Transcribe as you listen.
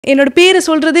என்னோட பேரை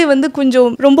சொல்றதே வந்து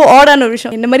கொஞ்சம் ரொம்ப ஆடான ஒரு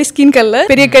விஷயம். இந்த மாதிரி ஸ்கின் கலர்,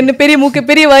 பெரிய கண்ணு, பெரிய மூக்கு,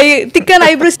 பெரிய வாய், திக்கான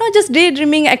eyebrows, not just day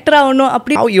dreaming actor ஆகணும்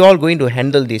அப்படி. How you all going to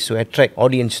handle this to attract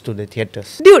audience to the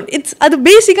theaters? Dude, it's அது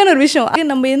பேசிக்கான ஒரு விஷயம்.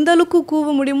 நம்ம எந்த அளவுக்கு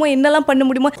கூவ முடியுமோ, என்னெல்லாம் பண்ண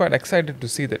முடியுமோ. Quite excited to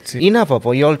see that. Enough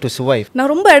for you all to survive.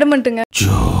 நான் ரொம்ப adamantங்க.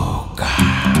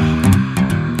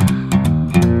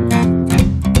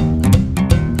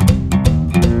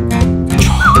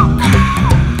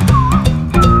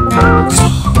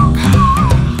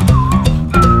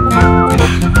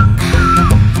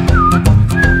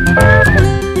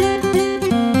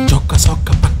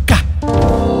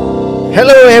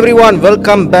 Hello everyone,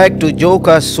 welcome back to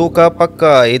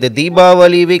jokkkasokkapakka. இது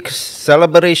தீபாவளி வீக்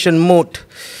celebration mood.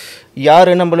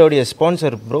 யாரு நம்மளுடைய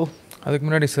ஸ்பான்சர் ப்ரோ? அதுக்கு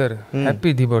முன்னாடி சார்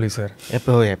ஹாப்பி தீபாவளி சார்.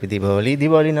 எப்போ ஹாப்பி தீபாவளி,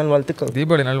 தீபாவளி நல்வாழ்த்துக்கள்.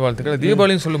 தீபாவளி நல்வாழ்த்துக்கள்.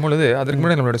 தீபாவளின்னு சொல்லும்பொழுது அதுக்கு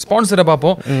முன்னாடி நம்மளோட ஸ்பான்சரை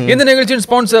பார்ப்போம். இந்த நிகழ்ச்சியின்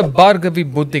ஸ்பான்சர் Bharghaviy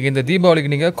Boutique. இந்த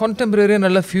தீபாவளிக்கு நீங்கள் கான்டெம்பரரியாக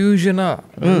நல்ல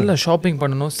ஃபியூஷனாக நல்ல ஷாப்பிங்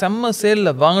பண்ணணும், செம்ம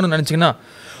சேலில் வாங்கணும்னு நினச்சிங்கன்னா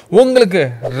உங்களுக்கு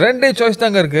ரெண்டே சாய்ஸ்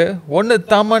தாங்க இருக்கு. ஒன்று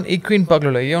தாமான் ஈக்வீன் பார்க்கில்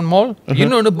உள்ள ஏன் மால்,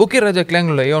 இன்னொன்று புக்கி ராஜா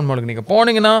கிளாங்கில் உள்ள ஏன் மாலுக்கு நீங்கள்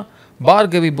போனீங்கன்னா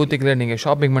Bharghaviy Boutiqueல நீங்கள்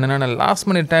ஷாப்பிங் பண்ணினா லாஸ்ட்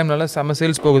மினிட் டைம்னால செம்ம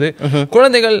சேல்ஸ் போகுது.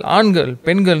 குழந்தைகள், ஆண்கள்,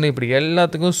 பெண்கள்னு இப்படி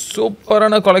எல்லாத்துக்கும்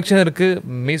சூப்பரான கலெக்ஷன் இருக்குது,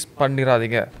 மிஸ்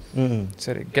பண்ணிடாதீங்க.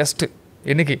 சரி, கெஸ்ட்டு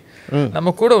இன்னைக்கு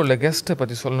நம்ம கூட உள்ள கெஸ்ட்டை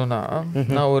பற்றி சொல்லணும்னா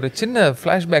நான் ஒரு சின்ன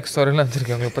ஃப்ளாஷ்பேக் ஸ்டோரிலாம்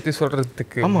வச்சுருக்கேன் அவங்களை பற்றி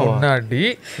சொல்கிறதுக்கு முன்னாடி.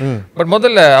 பட்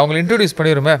முதல்ல அவங்களை இன்ட்ரோடியூஸ்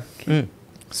பண்ணிடுமே.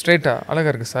 ஸ்ட்ரெயிட்டா அழகா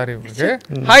இருக்கு சாரி உங்களுக்கு.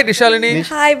 Hi Dishaaleny.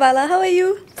 Hi Bala, how are you?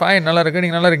 Fine, நல்லா இருக்கு.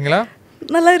 நீங்க நல்லா இருக்கீங்களா?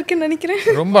 நல்லா இருக்குன்னு நினைக்கிறேன்.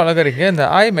 ரொம்ப அழகா இருக்கீங்க. இந்த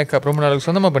ஐ மேக்கப் ரொம்ப நாளுக்கு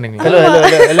சொந்தமா பண்ணீங்களா? Hello hello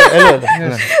hello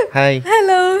hello hi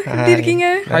hello, எப்படி இருக்கீங்க?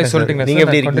 ஹாய் சொல்லிட்டீங்களா? நீங்க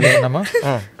எப்படி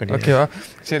இருக்கீங்க? ஓகேவா,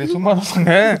 சரி சும்மா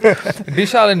சொங்க.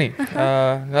 Dishaaleny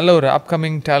நல்ல ஒரு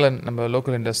அப்கமிங் டேலண்ட் நம்ம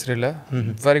லோக்கல் இண்டஸ்ட்ரியில்,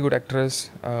 வெரி குட் ஆக்ட்ரஸ்.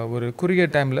 ஒரு குறுகிய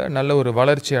டைமில் நல்ல ஒரு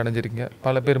வளர்ச்சி அடைஞ்சிருக்கீங்க,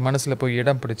 பல பேர் மனசில் போய்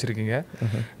இடம் பிடிச்சிருக்கீங்க.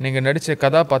 நீங்கள் நடித்த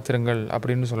கதாபாத்திரங்கள்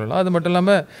அப்படின்னு சொல்லலாம். அது மட்டும்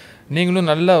இல்லாமல் நீங்களும்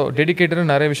நல்லா டெடிக்கேட்டடாக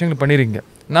நிறைய விஷயங்கள் பண்ணிடுறீங்க.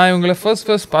 நான் இவங்களை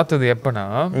ஃபர்ஸ்ட் பார்த்தது எப்போனா,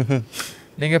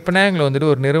 நீங்கள் இப்போ எங்களை வந்துட்டு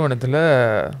ஒரு நிறுவனத்தில்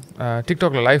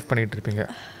டிக்டாக்ல லைவ் பண்ணிகிட்டு இருப்பீங்க.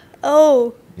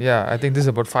 I think this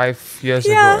about 5 years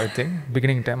ago. I think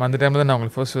beginning time, அந்த டைமில் தான் நான்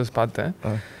உங்களுக்கு ஃபர்ஸ்ட் பார்த்தேன்.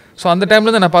 ஸோ அந்த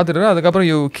டைமில் தான் நான் பார்த்துட்டு, அதுக்கப்புறம்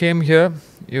you came here,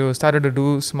 you started to two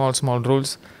small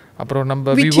Rolle's. அப்புறம்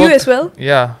நம்ம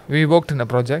we worked in a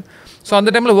project. So அந்த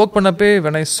டைமில் work பண்ணப்பே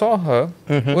when I saw her,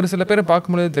 ஒரு சில பேரை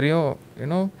பார்க்கும்போது தெரியும்,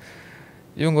 யூனோ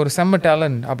இவங்க ஒரு செம்ம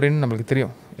டேலண்ட் அப்படின்னு நம்மளுக்கு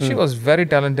தெரியும். she was very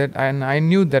talented and I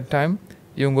knew that time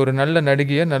இவங்க ஒரு நல்ல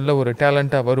நடிகையை, நல்ல ஒரு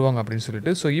டேலண்ட்டாக வருவாங்க அப்படின்னு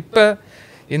சொல்லிட்டு. ஸோ இப்போ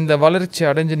இந்த வளர்ச்சி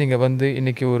அடைஞ்சு நீங்கள் வந்து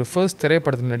இன்றைக்கி ஒரு ஃபர்ஸ்ட்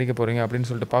திரைப்படத்தில் நடிக்க போகிறீங்க அப்படின்னு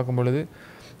சொல்லிட்டு பார்க்கும்பொழுது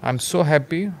I am so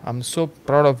happy, I am so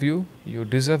proud of you. You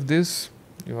deserve this,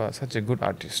 you are such a good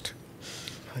artist.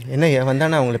 என்ன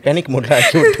வந்தானா அவங்களை பேனிக் மூட்ல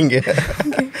ஆக்கி விட்டீங்க.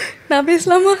 நான்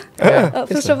பேசலாமா?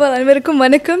 ஃபர்ஸ்ட் ஆஃப் ஆல் அனைவருக்கும்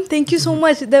வணக்கம். Thank you so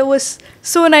much. That was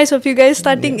so nice of you guys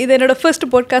starting. இது என்னோட ஃபர்ஸ்ட்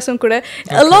பாட்காஸ்டும் கூட.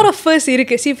 a lot of first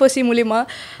இருக்குது C4C மூலிமா,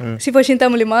 C4 சிந்தா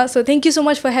மூலிமா. So thank you so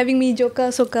much for having me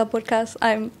ஜோக்கா podcast.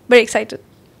 I am very excited.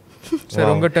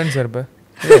 Sir உங்கள் turn sir. இப்போ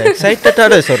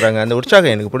எக்ஸைட்டடாக சொல்கிறாங்க, அந்த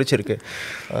உற்சாகம் எனக்கு பிடிச்சிருக்கு.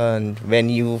 when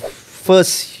you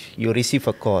receive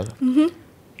a call,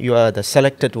 you are the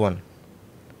selected one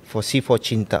for C4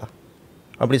 சிந்தா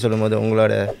அப்படி சொல்லும்போது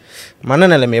உங்களோட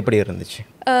மனநிலைமை எப்படி இருந்துச்சு?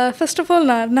 ஃபர்ஸ்ட் ஆஃப் ஆல்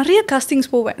நான் நிறைய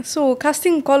காஸ்டிங்ஸ் போவேன். ஸோ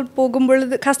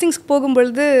காஸ்டிங்ஸ்க்கு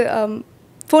போகும்பொழுது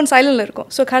ஃபோன் சைலண்டில் இருக்கும்.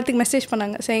 ஸோ கார்த்திக் மெசேஜ்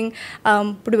பண்ணாங்க சேயிங்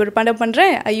இப்படி ஒரு படம்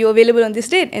பண்ணுறேன், ஐயோ available on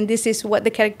this date and this is what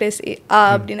the characters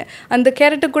அப்படின்னு. அந்த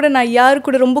கேரக்டர் கூட நான் யாரு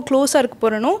கூட ரொம்ப க்ளோஸாக இருக்க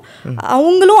போகிறேனோ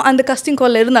அவங்களும் அந்த காஸ்டிங்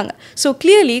காலில் இருந்தாங்க. ஸோ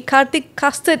கிளியர்லி கார்த்திக்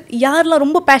காஸ்டட் யாரெல்லாம்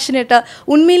ரொம்ப பேஷனேட்டாக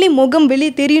உண்மையிலேயே முகம்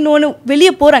வெளியே தெரியணும்னு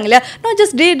வெளியே போகிறாங்க இல்லையா, நான்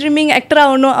ஜஸ்ட் டே ட்ரீமிங் ஆக்டர்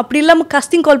ஆகணும் அப்படி இல்லாமல்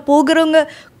காஸ்டிங் கால் போகிறவங்க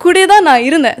கூட தான் நான்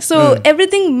இருந்தேன். ஸோ எவ்ரி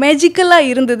திங் மேஜிக்கலாக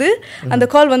இருந்தது. அந்த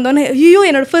கால் வந்தோடனே ஐயோ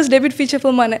என்னோட ஃபர்ஸ்ட் டெபியூட் ஃபீச்சர்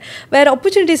ஃபில்மான வேறு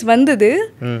ஆப்பர்ச்சுனிட்டிஸ் வந்தது,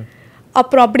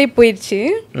 அப்புறம் அப்படியே போயிடுச்சு.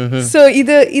 ஸோ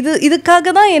இதுக்காக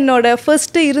தான் என்னோட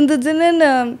ஃபர்ஸ்ட்டு இருந்ததுன்னு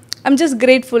ஐம் ஜஸ்ட்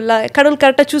கிரேட்ஃபுல்லாக கடவுள்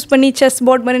கரெக்டாக சூஸ் பண்ணி செஸ்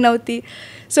போர்ட் மாதிரி நவுத்தி.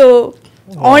 ஸோ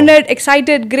ஆனர்ட்,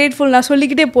 எக்ஸைட்டட், கிரேட்ஃபுல் நான்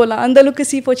சொல்லிக்கிட்டே போகலாம்.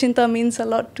 அந்தளவுக்கு C4 Sintha means a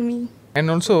lot to me.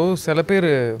 And also சில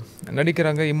பேர்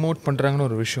நடிக்கிறாங்க, இமோட் பண்ணுறாங்கன்னு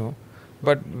ஒரு விஷயம்.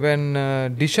 பட் வென்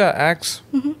டிஷா ஆக்ட்ஸ்,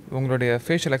 உங்களுடைய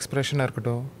ஃபேஷியல் எக்ஸ்ப்ரெஷனாக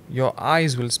இருக்கட்டும், your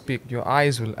eyes will speak, your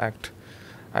eyes will act.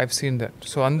 I've seen that.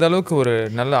 So அந்த அளவுக்கு ஒரு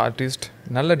நல்ல ஆர்டிஸ்ட்,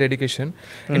 நல்ல டெடிக்கேஷன்.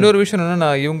 இன்னொரு விஷயம் என்னென்னா,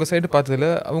 நான் இவங்க சைடு பார்த்ததில்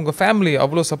அவங்க ஃபேமிலி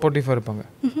அவ்வளோ சப்போர்ட்டிவாக இருப்பாங்க.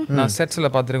 நான்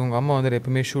செட்ஸில் பார்த்துருக்கேன், உங்கள் அம்மா வந்துட்டு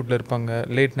எப்பவுமே ஷூட்டில் இருப்பாங்க,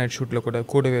 லேட் நைட் ஷூட்டில்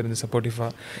கூடவே இருந்து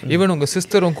சப்போர்ட்டிவாக. ஈவன் உங்கள்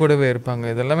சிஸ்டரும் கூடவே இருப்பாங்க.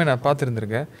 இதெல்லாமே நான்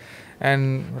பார்த்துருந்துருக்கேன். And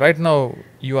right now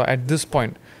you are at this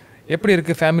point. எப்படி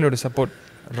இருக்குது ஃபேமிலியோட support?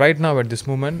 right now at this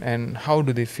moment, and how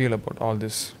do they feel about all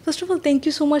this? First of all, thank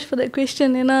you so much for that question.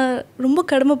 ஏன்னா ரொம்ப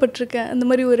கடமைப்பட்டிருக்கேன் அந்த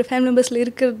மாதிரி ஒரு family மெம்பர்ஸில்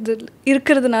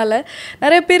இருக்கிறதுனால.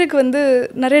 நிறைய பேருக்கு வந்து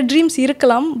நிறைய ட்ரீம்ஸ்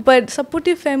இருக்கலாம், பட்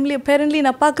சப்போர்ட்டிவ் ஃபேமிலி அப்பேரண்ட்லி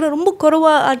நான் பார்க்குற ரொம்ப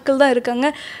குறைவாக ஆட்கள் தான்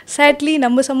இருக்காங்க. சேட்லி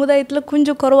நம்ம சமுதாயத்தில்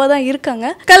கொஞ்சம் குறைவாக தான்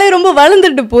இருக்காங்க. கலை ரொம்ப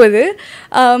வளர்ந்துட்டு போகுது.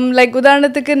 லைக்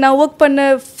உதாரணத்துக்கு நான் ஒர்க் பண்ண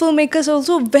film makers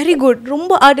also very good,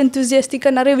 ரொம்ப ஆர்ட்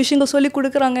என்தூசியாஸ்டிக்காக நிறைய விஷயங்கள் சொல்லி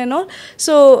கொடுக்குறாங்க. ஏன்னோ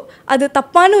ஸோ அது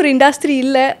தப்பான ஒரு இண்டஸ்ட்ரி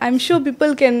இல்லை. I'm sure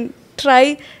people can try.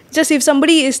 Just if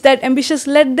somebody is that ambitious,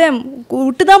 let them.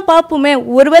 விட்டு தான் பார்ப்போமே,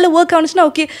 ஒருவேளை ஒர்க் ஆனிச்சுன்னா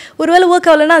ஓகே, ஒருவேளை ஒர்க்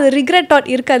ஆகலைன்னா அது ரிக்ரெட் தாட்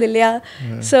இருக்காது இல்லையா.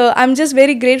 So I'm just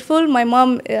very grateful. My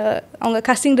mom அவங்க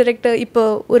காஸ்டிங் டைரக்டர் இப்போ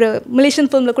ஒரு மலேசியன்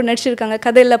ஃபிலிமில் கூட நடிச்சிருக்காங்க,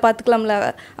 கதையில் பார்த்துக்கலாம்ல,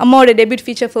 அம்மாவோட debut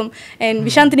feature film. And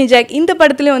Vishanthini jack இந்த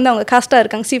படத்துலேயும் வந்து அவங்க காஸ்ட்டாக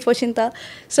இருக்காங்க, C4 Sintha.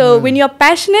 So when you are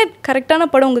passionate, கரெக்டான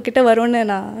படம் உங்ககிட்ட வரும்னு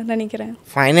நான் நினைக்கிறேன்.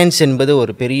 ஃபைனான்ஸ் என்பது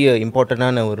ஒரு பெரிய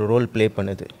இம்பார்ட்டண்டான ஒரு ரோல் ப்ளே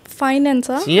பண்ணுது.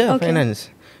 ஃபைனான்ஸா? Finance.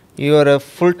 You are a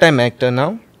full-time actor now,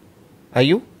 are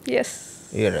you? Yes.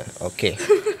 Okay.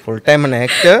 Full-time an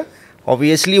actor.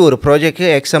 Obviously ஒரு project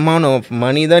X amount of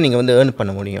money தான் நீங்கள் வந்து ஏர்ன்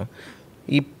பண்ண முடியும்.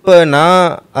 இப்போ நான்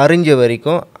அறிஞ்ச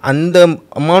வரைக்கும் அந்த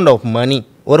அமௌண்ட் ஆஃப் மணி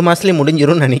ஒரு மாதத்துலேயே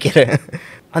முடிஞ்சிரும்னு நினைக்கிறேன்.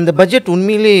 அந்த பட்ஜெட்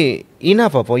உண்மையிலே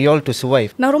enough for you all to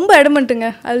survive. நான் ரொம்ப அடமெண்ட்டுங்க.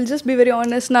 I will just be very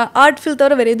honest. நான் ஆர்ட் ஃபீல்ட்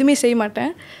தவிர வேறு எதுவுமே செய்ய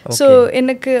மாட்டேன். ஸோ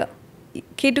எனக்கு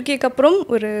K2Kக்கு அப்புறம்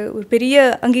ஒரு பெரிய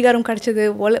அங்கீகாரம் கிடச்சிது,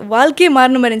 வாழ்க்கையே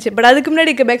மாறின மாதிரி இருந்துச்சு. பட் அதுக்கு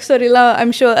முன்னாடி back ஸ்டோரிலாம்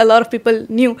I'm sure a lot of people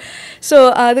knew. So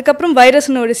அதுக்கப்புறம்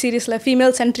வைரஸ்னு ஒரு சீரீஸில்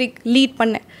ஃபீமேல் சென்ட்ரிக் லீட்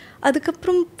பண்ணேன்.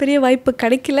 அதுக்கப்புறம் பெரிய வாய்ப்பு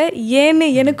கிடைக்கல, ஏன்னு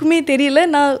எனக்குமே தெரியல.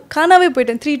 நான் காணாவே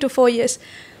போயிட்டேன் 3 to 4 years.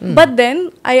 But then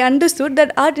I understood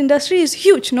that art industry is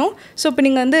huge, no. So இப்போ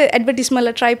நீங்கள் வந்து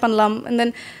அட்வர்டைஸ்மெண்ட்டில் ட்ரை பண்ணலாம். அண்ட்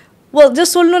தென்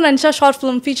ஜஸ்ட் சொல்லணும்னு நினச்சா short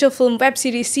film, feature film, web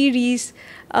series,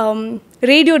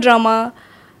 radio drama,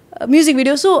 music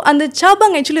video. So அந்த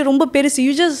சாபாங் ஆக்சுவலி ரொம்ப பெருசு.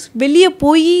 யூ ஜஸ்ட் வெளியே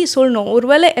போய் சொல்லணும்.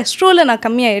 ஒருவேளை எஸ்ட்ரோவில் நான்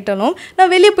கம்மியாகிட்டாலும் நான்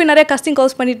வெளியே போய் நிறையா காஸ்டிங்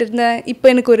கால்ஸ் பண்ணிட்டு இருந்தேன். இப்போ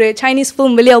எனக்கு ஒரு சைனீஸ்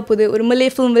ஃபிலிம் வெளியாக போகுது, ஒரு மலே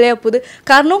ஃபிலிம் வெளியாக போகுது.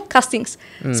 காரணம் காஸ்டிங்ஸ்.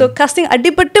 ஸோ காஸ்டிங்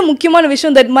அடிப்பட்ட முக்கியமான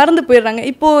விஷயம் தட் மறந்து போயிடுறாங்க.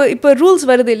 இப்போ ரூல்ஸ்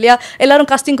வருது இல்லையா, எல்லாரும்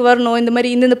காஸ்டிங்க்கு வரணும் இந்த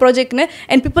மாதிரி இந்த ப்ராஜெக்ட்னு.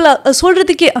 அண்ட் பீப்புள்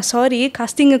சொல்கிறதுக்கே சாரி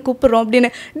காஸ்டிங்கை கூப்பிட்றோம்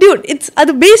அப்படின்னு. டியூட் இட்ஸ்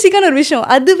அது பேசிக்கான ஒரு விஷயம்,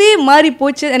 அதுவே மாறி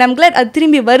போச்சு. அண்ட் ஐம் கிளாட் அது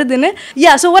திரும்பி வருதுன்னு.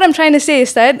 Yeah so what I'm trying to say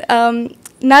is that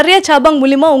நிறைய சாபாங்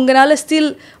மூலிமா உங்களால் ஸ்டில்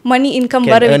மணி இன்கம்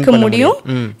வர வைக்க முடியும்.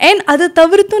 அண்ட் அதை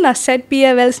தவிர்த்தும் நான் செட்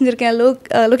பிஏ வேலை செஞ்சுருக்கேன்,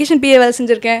 லொக்கேஷன் பிஏ வேலை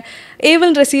செஞ்சுருக்கேன்,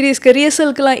 ஏவல்ன்ற சீரீஸ்க்கு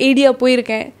ரியர்சலுக்குலாம் ஏடியா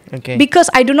போயிருக்கேன்.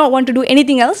 Because I to not want to two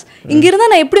anything else. இங்கே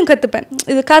இருந்தால் நான் எப்படியும் கற்றுப்பேன்.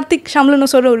 இது கார்த்திக்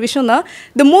ஷாம்லன்னு சொல்கிற ஒரு விஷயம் தான்.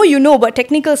 த more you know about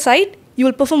technical side you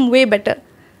will perform way better.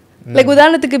 Like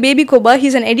உதாரணத்துக்கு baby Gopa,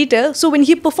 he's an editor, so when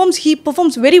he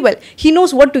performs very well. He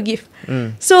knows what to give.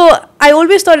 So I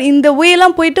always thought இந்த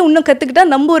வேலாம் போயிட்டு இன்னும் கற்றுக்கிட்டா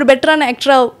நம்ம ஒரு பெட்டரான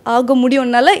ஆக்டராக ஆக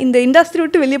முடியும்னால இந்த இண்டஸ்ட்ரி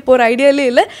விட்டு வெளியே போகிற ஐடியாலே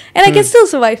இல்லை. and I can still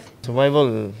survive. Survival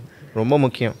ரொம்ப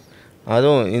முக்கியம்.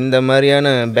 அதுவும் இந்த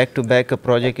மாதிரியான பேக் டு பேக்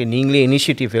ப்ராஜெக்ட் நீங்களே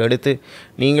இனிஷியேட்டிவ் எடுத்து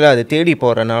நீங்களே அதை தேடி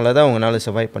போகிறனால தான் உங்களால்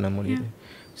சர்வைவ் பண்ண முடியுது.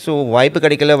 ஸோ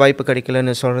வாய்ப்பு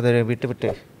கிடைக்கலன்னு சொல்கிறத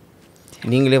விட்டு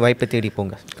நீங்களே வாய்ப்பை தேடி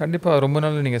போங்க. கண்டிப்பாக ரொம்ப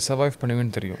நாள் நீங்கள் சர்வைவ்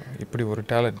பண்ணுவீங்கன்னு தெரியும், இப்படி ஒரு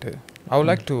talent. I would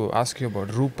like to ask you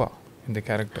about ரூபா, இந்த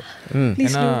கேரக்டர்.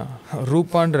 ஏன்னா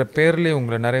ரூபான்ற பேர்லேயே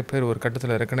உங்களை நிறைய பேர் ஒரு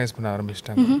கட்டத்தில் ரெக்கக்னைஸ் பண்ண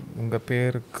ஆரம்பிச்சிட்டாங்க உங்கள்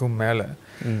பேருக்கும் மேலே.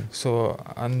 ஸோ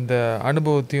அந்த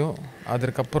அனுபவத்தையும்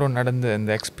அதற்கப்புறம் நடந்த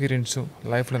இந்த எக்ஸ்பீரியன்ஸும்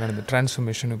லைஃப்பில் நடந்த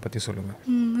டிரான்ஸ்ஃபர்மேஷனும் பற்றி சொல்லுங்கள்.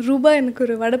 ரூபா எனக்கு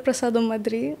ஒரு வடப்பிரசாதம்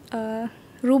மாதிரி.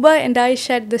 ரூபா and I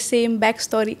share the same back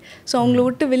story. So அவங்கள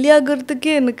விட்டு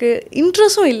வெளியாகிறதுக்கே எனக்கு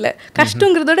இன்ட்ரெஸ்ட்டும் இல்லை,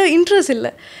 கஷ்டங்கிறதோட இன்ட்ரெஸ்ட்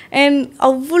இல்லை. அண்ட்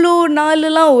அவ்வளோ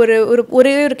நாளெலாம்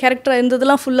ஒரே ஒரு கேரக்டராக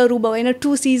இருந்ததெல்லாம் ஃபுல்லாக ரூபா. ஏன்னா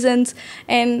 2 seasons.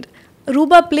 அண்ட்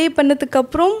ரூபா ப்ளே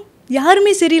பண்ணதுக்கப்புறம்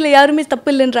யாருமே சரியில்லை, யாருமே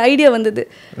தப்பு இல்லைன்ற ஐடியா வந்தது.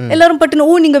 எல்லாரும்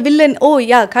பட்டுன்னு நீங்கள் வில்லன்,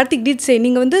 கார்த்திக் டிட் சே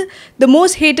நீங்கள் வந்து த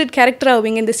மோஸ்ட் ஹேட்டட் கேரக்டர்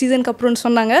ஆவீங்க இந்த சீசனுக்கு அப்புறம்னு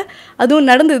சொன்னாங்க.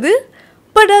 அதுவும் நடந்தது.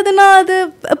 பட் அதை நான் அதை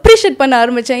அப்ரிஷியேட் பண்ண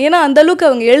ஆரம்பித்தேன். ஏன்னா அந்தளவுக்கு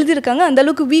அவங்க எழுதியிருக்காங்க,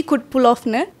 அந்தளவுக்கு we could pull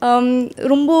offன்னு.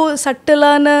 ரொம்ப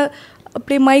சட்டலான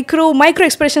அப்படி மைக்ரோ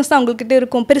எக்ஸ்பிரஷன்ஸ் தான் அவங்கக்கிட்ட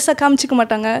இருக்கும், பெருசாக காமிச்சிக்க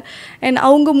மாட்டாங்க. அண்ட்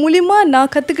அவங்க மூலிமா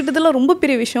நான் கற்றுக்கிட்டதெல்லாம் ரொம்ப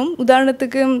பெரிய விஷயம்.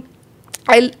 உதாரணத்துக்கு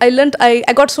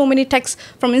I got so many texts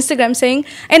from Instagram saying,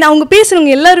 and அவங்க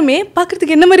பேசுகிறவங்க எல்லாருமே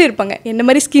பார்க்குறதுக்கு என்ன மாதிரி இருப்பாங்க, என்ன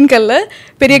மாதிரி ஸ்கின் கலர்,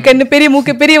 பெரிய கண்ணு, பெரிய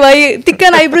மூக்கு, பெரிய வாய்,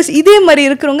 திக்கான ஐப்ரோஸ், இதே மாதிரி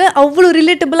இருக்கிறவங்க அவ்வளோ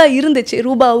ரிலேட்டபிளாக இருந்துச்சு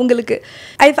ரூபா அவங்களுக்கு.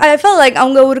 I felt like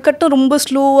அவங்க ஒரு கட்டம் ரொம்ப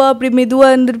ஸ்லோவாக அப்படி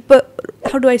மெதுவாக இருந்திருப்ப.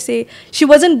 How do I say? She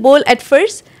wasn't bold at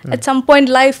first, at some point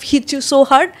life hits you so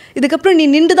heart, இதுக்கப்புறம் நீ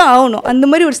நின்று தான் ஆகணும். அந்த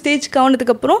மாதிரி ஒரு ஸ்டேஜ்க்கு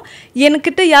ஆனதுக்கப்புறம்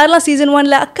எனக்கிட்ட யாரெல்லாம் சீசன்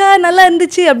 1ல் அக்கா நல்லா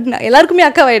இருந்துச்சு அப்படின்னா எல்லாருக்குமே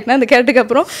அக்கா ஆகிட்டேன் அந்த கேரக்டருக்கு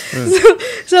அப்புறம்.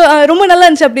 ஸோ ரொம்ப நல்லா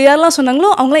இருந்துச்சு அப்படி யாரெல்லாம்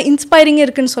சொன்னாங்களோ அவங்களாம் இன்ஸ்பைரிங்காக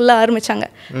இருக்குன்னு சொல்ல ஆரம்பித்தாங்க.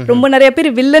 ரொம்ப நிறைய பேர்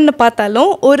வில்லன்னு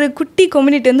பார்த்தாலும் ஒரு குட்டி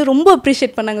கம்யூனிட்டி வந்து ரொம்ப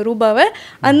அப்ரிஷியேட் பண்ணாங்க ரூபாவை.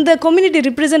 அந்த கம்யூனிட்டி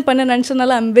ரிப்ரசென்ட் பண்ண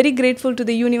நினச்சதுனால I am very grateful to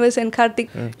the universe and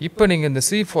Karthik. இப்போ நீங்கள் இந்த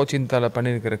C4 சிந்தால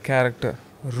பண்ணியிருக்கிற கேரக்டர்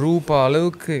ரூபா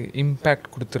அளவுக்கு இம்பேக்ட்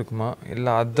கொடுத்துருக்குமா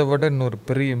இல்லை அதை விட இன்னொரு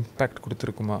பெரிய இம்பேக்ட்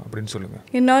கொடுத்துருக்குமா அப்படின்னு சொல்லுங்கள்.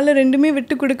 என்னால் ரெண்டுமே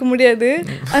விட்டு கொடுக்க முடியாது.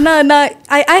 ஆனால் நான்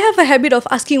I have a habit of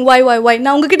asking வாய்.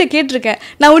 நான் உங்ககிட்ட கேட்டிருக்கேன்,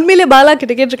 நான் உண்மையிலே பாலா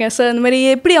கிட்ட கேட்டிருக்கேன் சார் அந்த மாதிரி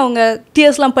எப்படி அவங்க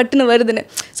டியர்ஸ்லாம் பட்டுன்னு வருதுன்னு.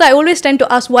 So I always ten to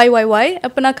ask வாய்.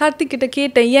 அப்போ நான் கார்த்திக் கிட்ட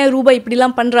கேட்டேன் ஏன் ரூபா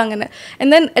இப்படிலாம் பண்ணுறாங்கன்னு.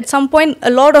 And then at some point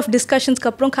a lot of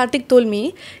டிஸ்கஷன்ஸ்க்கு அப்புறம் கார்த்திக் told me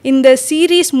இந்த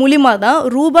சீரீஸ் மூலிமா தான்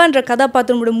ரூபான்ற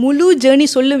கதாபாத்திரமோட முழு ஜேர்னி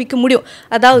சொல்லி வைக்க முடியும்.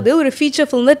 அதாவது ஒரு ஃபீச்சர்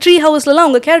ஃபிலிம் ட்ரீ ஹவுஸ்லலாம்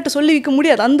அவங்க கேரக்டர் சொல்லி வைக்க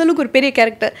முடியாது, அந்தளவுக்கு ஒரு பெரிய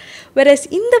கேரக்டர். வேறஸ்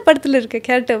இந்த படத்தில் இருக்க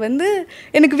கேரக்டர் வந்து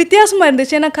எனக்கு வித்தியாசமாக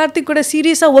இருந்துச்சு. ஏன்னா கார்த்திக் கூட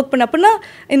சீரியஸாக ஒர்க் பண்ண அப்படின்னா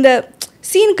இந்த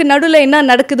சீனுக்கு நடுவில் என்ன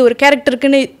நடக்குது ஒரு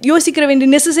கேரக்டருக்குன்னு யோசிக்கிற வேண்டிய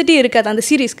நெசசிட்டி இருக்காது அந்த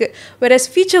சீரீஸ்க்கு. வேறஸ்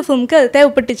ஃபீச்சர் ஃபிலிம்க்கு அது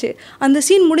தேவைப்பட்டுச்சு. அந்த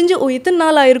சீன் முடிஞ்சு எத்தனை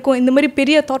நாள் ஆயிருக்கும் இந்த மாதிரி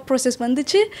பெரிய தாட் ப்ராசஸ்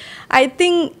வந்துச்சு. ஐ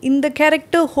திங்க் இந்த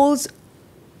character holes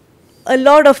a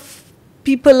lot of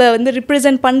பீப்புளை வந்து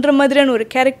ரிப்ரசென்ட் பண்ணுற மாதிரியான ஒரு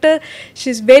character. She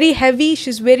is very heavy, she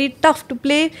is very tough to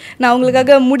play. நான்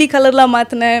அவங்களுக்காக முடி கலர்லாம்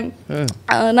மாற்றினேன்.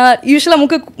 நான் யூஸ்வலாக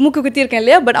மூக்கு குத்தியிருக்கேன்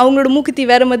இல்லையா, பட் அவங்களோட மூக்குத்தி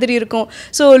வேறு மாதிரி இருக்கும்.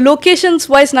 ஸோ லொக்கேஷன்ஸ்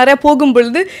வைஸ் நிறையா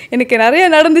போகும்பொழுது எனக்கு நிறைய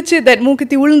நடந்துச்சு. தட்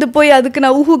மூக்குத்தி உளுந்து போய் அதுக்கு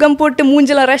நான் ஊகம் போட்டு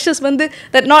மூஞ்செல்லாம் ரஷஸ் வந்து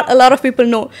that not a lot of people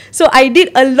know. So I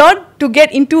did a lot to get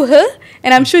into her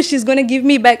and I'm sure she's going to give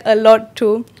me back a lot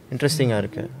too. இன்ட்ரெஸ்டிங்காக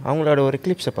இருக்குது. அவங்களோட ஒரு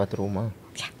கிளிப்ஸை பார்த்துருவோமா?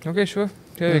 Okay sure.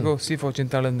 Here we go. C4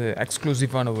 சிந்தாலேருந்து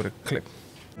எக்ஸ்க்ளூசிவான ஒரு clip.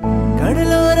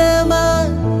 கடலோரமா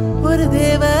ஒரு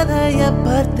தேவதைய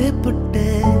பார்த்து புட்டு,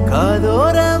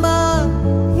 காதோரமா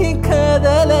என்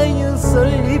காதலையும்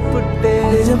சொல்லி புட்டு,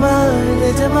 நிஜமா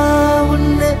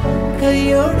உன்னை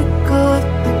கையோடு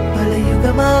கோர்த்து பல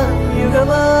யுகமா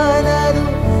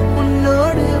நானும்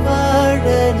உன்னோடு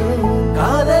வாழணும்.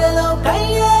 காதலோ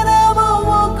கையறமோ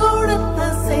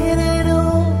கொடுத்த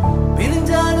சேரணும்,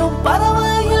 பிரிஞ்சாலும்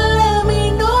பரவாயில்லை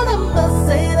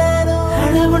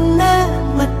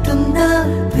மட்டும்தான்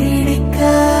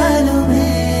பிடிக்காலுமே.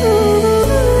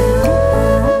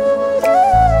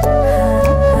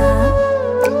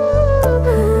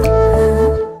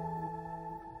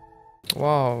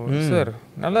 வாவ் சார்,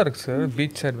 நல்லா இருக்கு சார்.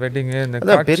 பீச் சைட் வெட்டிங்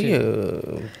இந்த பெரிய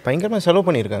பயங்கரமாக செலவு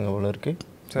பண்ணியிருக்காங்க போல இருக்கு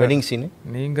வெட்டிங் சீனு.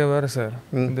 நீங்கள் வேறு சார்,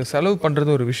 இந்த செலவு பண்ணுறது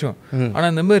ஒரு விஷயம்,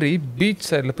 ஆனால் இந்த மாதிரி பீச்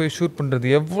சைடில் போய் ஷூட்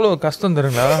பண்ணுறது எவ்வளோ கஷ்டம்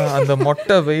தருங்களா. அந்த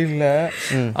மொட்டை வெயிலில்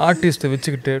ஆர்டிஸ்ட்டை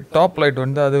வச்சுக்கிட்டு டாப் லைட்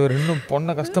வந்து அது ஒரு இன்னும்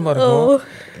பொண்ணை கஷ்டமாக இருக்கும்.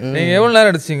 நீங்கள் எவ்வளோ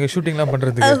நேரம் எடுத்தீங்க ஷூட்டிங்லாம்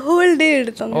பண்ணுறதுக்கு? ஹோல் டே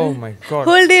எடுத்தோம். Oh my God.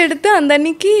 Whole day எடுத்து அந்த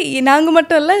அன்னைக்கு நாங்கள்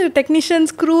மட்டும் இல்லை,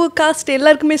 டெக்னீஷியன்ஸ், க்ரூ, காஸ்ட்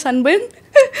எல்லாருக்குமே சன்பர்ன்,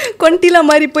 கொண்டிலாம்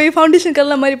மாறி போய் ஃபவுண்டேஷன்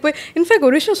கல்லாம் மாறி போய். இன்ஃபேக்ட்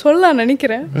ஒரு விஷயம் சொல்லலாம்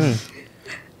நினைக்கிறேன்,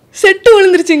 செட்டு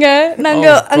விழுந்துருச்சுங்க.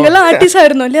 நாங்கள் அங்கெல்லாம் ஆர்டிஸ்டாக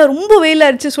இருந்தோம் இல்லையா, ரொம்ப வெயிலாக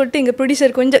அடிச்சு சொல்லிட்டு எங்கள்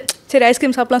ப்ரொடியூசர் கொஞ்சம் சரி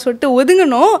ஐஸ்கிரீம் சாப்பிட்லாம் சொல்லிட்டு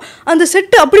ஒதுங்கணும். அந்த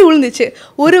செட்டு அப்படி விழுந்துச்சு.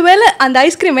 ஒருவேளை அந்த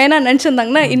ஐஸ்கிரீம் வேணாம்னு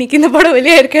நினச்சிருந்தாங்கன்னா இன்னைக்கு இந்த படம்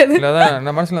வெளியே இருக்காது.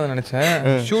 நான் மனசில் தான் நினச்சேன்,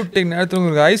 ஷூட்டிங் நேரத்தில்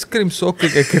உங்களுக்கு ஐஸ்கிரீம் சோக்கு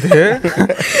கேட்குது.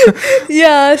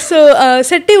 யா, ஸோ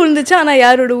செட்டே விழுந்துச்சு. ஆனால்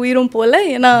யாரோட உயிரும் போகல.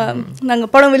 ஏன்னா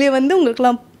நாங்கள் படம் வெளியே வந்து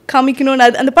உங்களுக்குலாம் காமிக்கணும்னு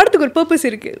அந்த படத்துக்கு ஒரு பர்பஸ்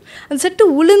இருக்குது. அந்த செட்டு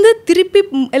உளுந்து திருப்பி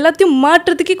எல்லாத்தையும்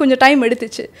மாற்றுறதுக்கே கொஞ்சம் டைம்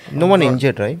எடுத்துச்சு.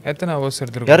 எத்தனை ஹவர்ஸ்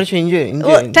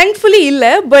எடுத்துருக்கு? தேங்க்ஃபுல்லி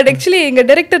இல்லை, பட் ஆக்சுவலி எங்கள்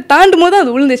டைரக்டர் தாண்டும் போது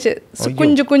அது விழுந்துச்சு.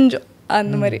 கொஞ்சம்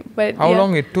அந்த மாதிரி. But how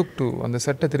long it took to அந்த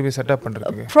செட்டை திருப்பி செட்டப்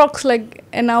பண்ணுறதுக்கு? approx like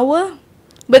an hour.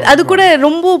 But அது கூட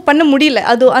ரொம்ப பண்ண முடியல,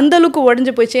 அது அந்த அளவுக்கு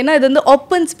உடஞ்சி போயிடுச்சு. ஏன்னா இது வந்து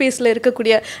ஓப்பன் ஸ்பேஸில்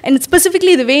இருக்கக்கூடிய, அண்ட்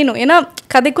ஸ்பெசிஃபிக்லி இது வேணும், ஏன்னா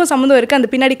கதைக்கும் சம்மந்தம் இருக்குது, அந்த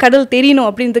பின்னாடி கடல் தெரியணும்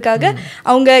அப்படின்றதுக்காக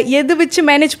அவங்க எது வச்சு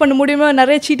மேனேஜ் பண்ண முடியுமோ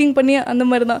நிறைய சீட்டிங் பண்ணி அந்த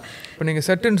மாதிரி தான். இப்போ நீங்கள்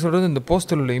செட்டுன்னு சொல்கிறது இந்த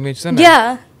போஸ்டர் உள்ள இமேஜ் தான்? யா,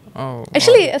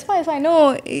 actually as far as I know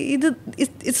இது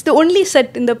இட்ஸ் த ஒன்லி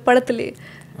செட் இந்த படத்துலே.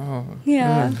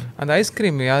 அந்த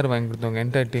ஐஸ்கிரீம் யார் வாங்கி கொடுத்தவங்க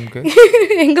என்டையர் டீமுக்கு?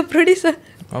 எங்கள் ப்ரொடியூசர்.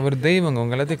 அவர் தெய்வங்க,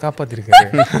 உங்க எல்லாத்தையும் காப்பாத்திருக்காரு.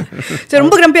 சரி,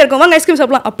 ரொம்ப கிரம்பியா இருக்கும், வாங்க ஐஸ்கிரீம்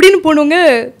சாப்பிடலாம் அப்படின்னு போனவங்க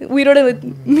உயிரோட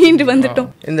மீண்டு வந்துட்டோம்.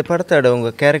 இந்த படத்தோட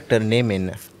உங்க கேரக்டர் நேம்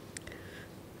என்ன?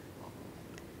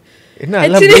 என்ன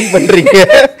எல்லாம் ப்ரீங் பண்றீங்க?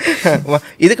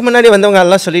 இதுக்கு முன்னாடி வந்தவங்க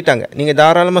எல்லாம் சொல்லிட்டாங்க, நீங்க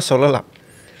தாராளமா சொல்லலாம்.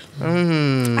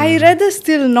 ஐ rather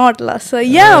still not law sir.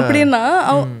 ஏன் அப்படின்னா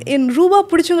என் ரூபா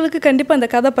பிடிச்சவங்களுக்கு கண்டிப்பாக அந்த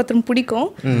கதாபாத்திரம்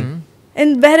பிடிக்கும்.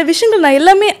 அண்ட் வேறு விஷயங்கள் நான்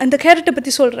எல்லாமே அந்த கேரக்டரை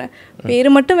பற்றி சொல்கிறேன், பேர்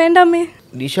மட்டும் வேண்டாமே.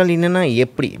 டிஷாலினா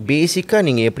எப்படி பேசிக்காக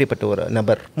நீங்கள் எப்படிப்பட்ட ஒரு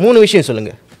நபர்? 3 விஷயம்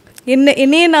சொல்லுங்கள்.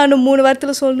 என்னையே நான் 3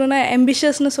 வாரத்தில் சொல்லணும்னா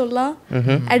ambitious-னு சொல்லலாம்,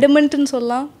 adamant-னு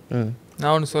சொல்லலாம்.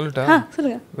 நான் ஒன்று சொல்லிட்டேன்.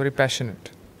 சொல்லுங்கள். Very passionate.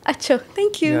 அச்சோ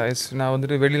தேங்க்யூ. நான்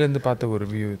வந்துட்டு வெளியிலேருந்து பார்த்த ஒரு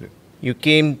வியூ இது. You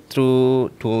came through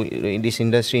to this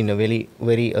industry in a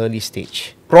very early stage.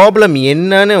 Problem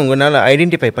என்னன்னு உங்களால்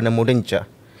ஐடென்டிஃபை பண்ண முடிஞ்சா?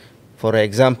 ஃபார்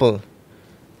எக்ஸாம்பிள்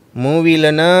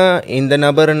மூவிலனா இந்த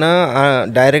நபர்னா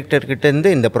டைரக்டர்கிட்டேருந்து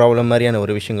இந்த ப்ராப்ளம் மாதிரியான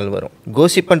ஒரு விஷயங்கள் வரும்,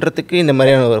 கோசிப் பண்ணுறதுக்கு இந்த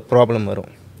மாதிரியான ஒரு ப்ராப்ளம்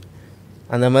வரும்.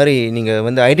 அந்த மாதிரி நீங்கள்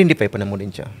வந்து ஐடென்டிஃபை பண்ண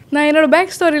முடிஞ்சா? நான் என்னோட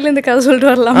பேக் ஸ்டோரியிலேருந்து கதை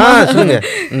சொல்லிட்டு வரலாமா? சொல்லுங்கள்.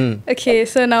 ஓகே,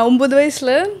 ஸோ நான் 9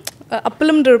 வயசில்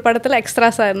அப்பளம்ன்ற ஒரு படத்தில்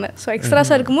எக்ஸ்ட்ராஸாக இருந்தேன். ஸோ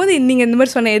எக்ஸ்ட்ராஸாக இருக்கும்போது நீங்கள் இந்த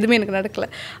மாதிரி சொன்ன எதுவுமே எனக்கு நடக்கலை.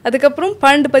 அதுக்கப்புறம்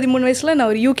 12-13 வயசில் நான்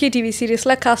ஒரு யூகே டிவி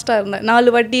சீரியஸில் காஸ்ட்டாக இருந்தேன்.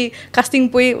 4 வாட்டி காஸ்டிங்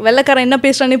போய் வெள்ளைக்காரன் என்ன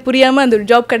பேசுகிறானே புரியாமல் அந்த ஒரு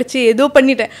ஜாப் கிடச்சி ஏதோ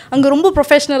பண்ணிட்டேன். அங்கே ரொம்ப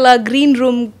ப்ரொஃபஷ்னலாக க்ரீன்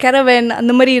ரூம், கெரவன்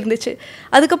அந்த மாதிரி இருந்துச்சு.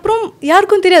 அதுக்கப்புறம்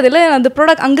யாருக்கும் தெரியாது இல்லை, அந்த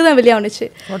ப்ராடக்ட் அங்கே தான் வெளியானுச்சு.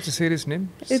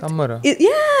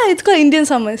 It's called Indian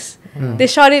summers. They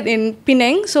shot it in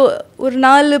பினங். So ஒரு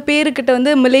 4 பேருக்கிட்ட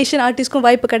வந்து மலேசியன் ஆர்டிஸ்ட்க்கும்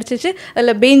வாய்ப்பு கிடச்சிச்சு.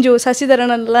 அதில் பேஞ்சோ,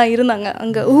 சசிதரனெல்லாம் இருந்தாங்க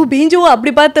அங்கே. பேஞ்சோவோ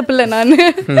அப்படி பார்த்த பிள்ளை நான்.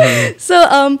 ஸோ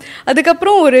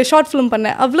அதுக்கப்புறம் ஒரு ஷார்ட் ஃபிலிம்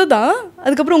பண்ணேன், அவ்வளோதான்.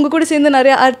 அதுக்கப்புறம் உங்கள் கூட சேர்ந்து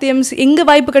நிறைய ஆர்டிஎம்ஸ் எங்கே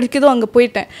வாய்ப்பு கிடைக்குதோ அங்கே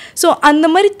போயிட்டேன். ஸோ அந்த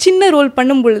மாதிரி சின்ன ரோல்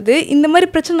பண்ணும் பொழுது இந்த மாதிரி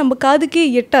பிரச்சனை நம்ம காதுக்கே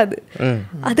எட்டாது.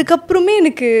 அதுக்கப்புறமே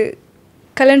எனக்கு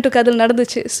கல்யாணம் டு காதல்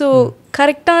நடந்துச்சு. ஸோ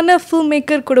கரெக்டான ஃபில்ம்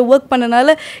மேக்கர் கூட ஒர்க் பண்ணனால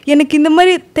எனக்கு இந்த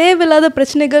மாதிரி தேவையில்லாத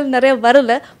பிரச்சனைகள் நிறைய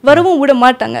வரவும் விட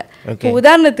மாட்டாங்க. இப்போ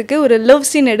உதாரணத்துக்கு ஒரு லவ்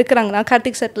சீன் எடுக்கிறாங்கன்னா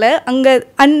கார்த்திக் செட்டில், அங்கே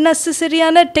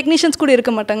அன்னெசரியான டெக்னீஷியன்ஸ் கூட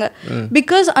இருக்க மாட்டாங்க.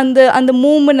 பிகாஸ் அந்த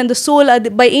மூமெண்ட், அந்த சோல்,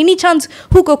 அது by any chance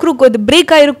hook crook அது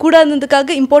பிரேக்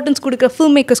ஆகிடக்கூடாதுன்றதுக்காக இம்பார்ட்டன்ஸ் கொடுக்குற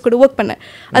ஃபில்ம் மேக்கர்ஸ் கூட ஒர்க் பண்ணேன்.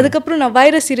 அதுக்கப்புறம் நான்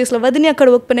வைரஸ் சீரியஸில் வதனியா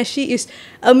கூட ஒர்க் பண்ணேன். ஷீ இஸ்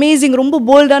அமேசிங், ரொம்ப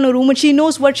போல்டான ஒரு woman. She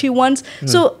knows what she wants.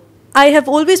 So I have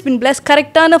always been plus.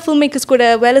 கரெக்டான ஃபில்ம் மேக்கர்ஸ் கூட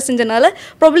வேலை செஞ்சனால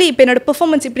ப்ராப்ளி இப்போ என்னோட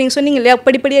பெர்ஃபார்மன்ஸ் இப்படி நீங்கள் சொன்னீங்க இல்லையா,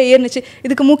 படிப்படியாக ஏறினுச்சு.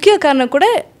 இதுக்கு முக்கிய காரணம் கூட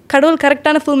கடவுள்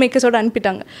கரெக்டான ஃபில்ம் மேக்கர்ஸோட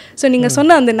அனுப்பிட்டாங்க. ஸோ நீங்கள்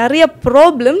சொன்ன அந்த நிறைய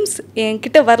ப்ராப்ளம்ஸ்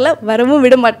என்கிட்ட வரவும்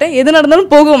விட மாட்டேன், எது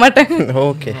நடந்தாலும் போக மாட்டேன்.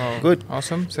 Okay, good,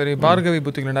 awesome. சரி, பார்கவி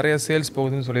புத்திக்கில் நிறைய சேல்ஸ்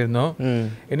போகுதுன்னு சொல்லியிருந்தோம்.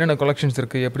 என்னென்ன கலெக்ஷன்ஸ்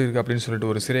இருக்குது, எப்படி இருக்குது அப்படின்னு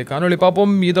சொல்லிட்டு ஒரு சிறிய காணொலி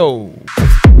பார்ப்போம். இதோ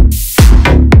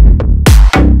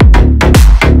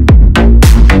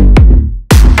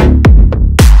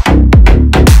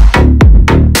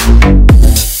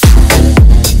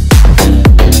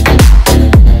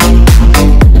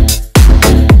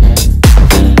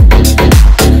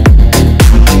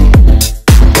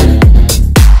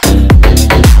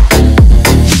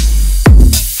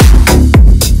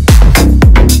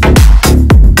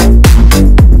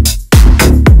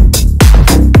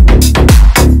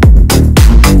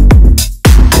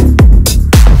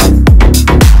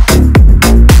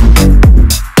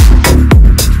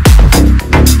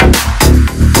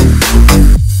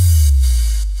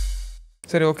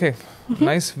சரி, ஓகே,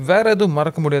 நைஸ். வேறு எதுவும்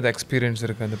மறக்க முடியாத எக்ஸ்பீரியன்ஸ்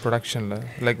இருக்குது அந்த ப்ரொடக்ஷனில்?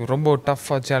 லைக் ரொம்ப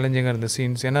டஃப்பாக சேலஞ்சிங்காக இருந்த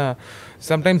சீன்ஸ். ஏன்னா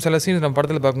சம்டைம்ஸ் சில சீன்ஸ் நம்ம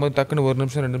படத்தில் பார்க்கும்போது டக்குன்னு 1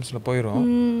 நிமிஷம் 2 நிமிஷத்தில் போயிடும்.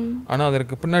 ஆனால்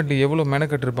அதற்கு பின்னாடி எவ்வளோ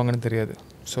மெனக்கட்டிருப்பாங்கன்னு தெரியாது.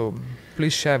 So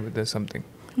please share with something.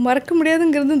 மறக்க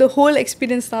முடியாதுங்கிறது இந்த ஹோல்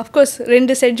எக்ஸ்பீரியன்ஸ் தான். அஃப்கோர்ஸ்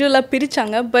 2 ஷெட்யூலாக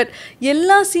பிரித்தாங்க. பட்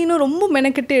எல்லா சீனும் ரொம்ப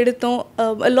மெனக்கெட்டு எடுத்தோம்.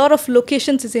 Lot of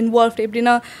locations is involved.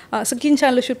 எப்படின்னா ஸ்கின்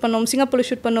சேனலில் ஷூட் பண்ணோம், சிங்கப்பூரில்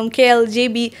ஷூட் பண்ணோம், KL,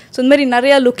 JB. ஸோ இந்த மாதிரி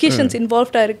நிறையா லொக்கேஷன்ஸ்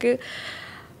இன்வால்வ்டாக இருக்குது.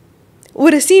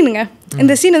 ஒரு சீனுங்க,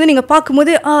 இந்த சீன் வந்து நீங்கள்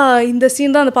பார்க்கும்போது இந்த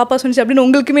சீன் தான் அந்த பாப்பா சொன்னிச்சு அப்படின்னு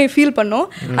உங்களுக்குமே ஃபீல் பண்ணோம்.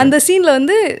 அந்த சீனில்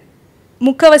வந்து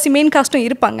முக்கால்வாசி மெயின் காஸ்ட்டும்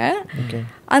இருப்பாங்க.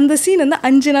 அந்த சீன் வந்து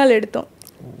 5 நாள் எடுத்தோம்.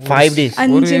 5 days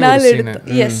 5 நாள்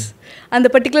எடுத்தோம். எஸ், அந்த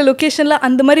பர்டிகுலர் லொக்கேஷனில்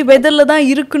அந்த மாதிரி வெதரில் தான்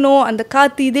இருக்கணும், அந்த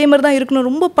காற்று இதே மாதிரி தான் இருக்கணும்,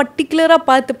 ரொம்ப பர்டிகுலராக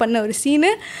பார்த்து பண்ண ஒரு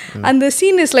சீனு. அந்த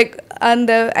சீன் இஸ் லைக்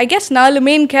அந்த ஐ கெஸ் 4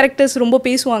 மெயின் கேரக்டர்ஸ் ரொம்ப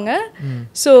பேசுவாங்க.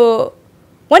 So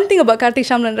one thing about Karthik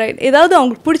Shyamalan, right, ஏதாவது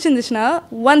அவங்களுக்கு பிடிச்சிருந்துச்சுன்னா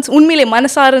ஒன்ஸ் உண்மையிலே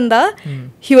மனசாக இருந்தால்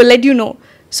he will let you know.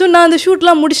 So நான் அந்த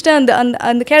ஷூட்லாம் முடிச்சிட்டேன்.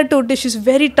 அந்த கேரக்டர் விட்டு she's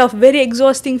very tough, very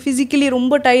exhausting, physically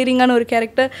ரொம்ப டயரிங்கான ஒரு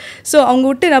கேரக்டர். ஸோ அவங்க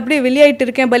விட்டு நான் அப்படியே வெளியாகிட்டு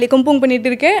இருக்கேன், பலி கம்போங்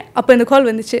பண்ணிகிட்டு இருக்கேன். அப்போ இந்த கால்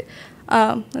வந்துச்சு,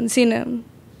 அந்த சீனு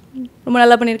ரொம்ப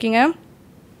நல்லா பண்ணியிருக்கீங்க,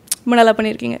 ரொம்ப நல்லா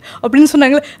பண்ணியிருக்கீங்க அப்படின்னு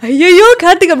சொன்னாங்களே. ஐயோ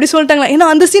கார்த்திக் அப்படி சொல்லிட்டாங்களா? ஏன்னா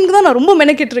அந்த சீனுக்கு தான் நான் ரொம்ப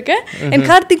மெனக்கிட்டுருக்கேன். என்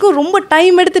கார்த்திக்கும் ரொம்ப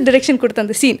டைம் எடுத்து டிரெக்ஷன் கொடுத்த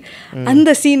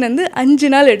அந்த சீன் வந்து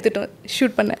 5 நாள் எடுத்துட்டோம்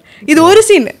ஷூட் பண்ண. இது ஒரு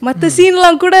சீன், மற்ற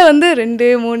சீன்லாம் கூட வந்து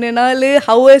 2-3 நாள்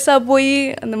ஹவர்ஸாக போய்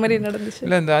அந்த மாதிரி நடந்துச்சு.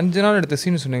 இல்லை, இந்த 5 நாள் எடுத்த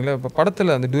சீன் சொன்னீங்களே, இப்போ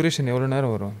படத்தில் அந்த டியூரேஷன் எவ்வளோ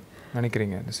நேரம் வரும்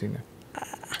நினைக்கிறீங்க அந்த சீனு?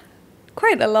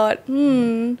 quite a lot.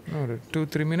 ஒரு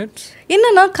 2-3 minutes.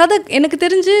 என்னன்னா கதை எனக்கு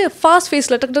தெரிஞ்சு ஃபாஸ்ட்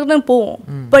ஃபேஸில் டக்கு டக்குன்னு போவோம்.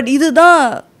 பட் இதுதான்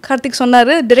கார்த்திக்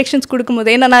சொன்னார் டிரெக்ஷன்ஸ் கொடுக்கும்போது.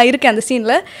 ஏன்னா நான் இருக்கேன் அந்த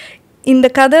சீனில்.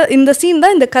 இந்த சீன்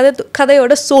தான் இந்த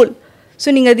கதையோட சோல்.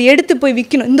 ஸோ நீங்கள் அது எடுத்து போய்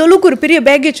விற்கணும். இந்த அளவுக்கு ஒரு பெரிய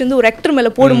பேக்கேஜ் வந்து ஒரு ஆக்டர்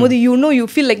மேலே போடும்போது you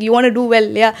feel like you want to two well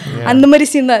இல்லையா? அந்த மாதிரி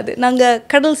சீன் தான் அது. நாங்கள்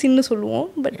கடல் சீன்னு சொல்லுவோம்.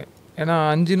 பட் ஏன்னா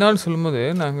 5 நாள் சொல்லும்போது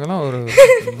நாங்கள்லாம் ஒரு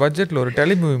பட்ஜெட்டில் ஒரு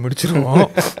டெலிமூவி முடிச்சிருவோம்.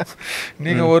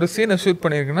 நீங்கள் ஒரு சீனை shoot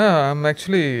பண்ணியிருக்கீங்கன்னா I'm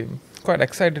actually quite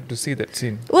excited to see that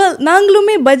scene. well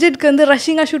நாங்களுமே பட்ஜெட்க்கு வந்து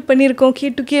ரஷ்ஷிங்காக ஷூட் பண்ணியிருக்கோம்.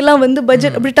 கேட்டுக்கெல்லாம் வந்து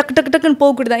பட்ஜெட் அப்படி டக்குன்னு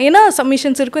போகக்கூடாது தான், ஏன்னா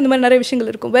சப்மிஷன்ஸ் இருக்கும், இந்த மாதிரி நிறைய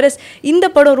விஷயங்கள் இருக்கும். வேற இந்த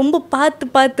படம் ரொம்ப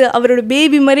பார்த்து அவரோட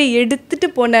பேபி மாதிரி எடுத்துகிட்டு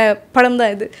போன படம்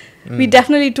தான் இது. we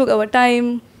definitely took our time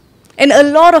and a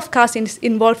lot of cast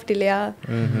involved இல்லையா.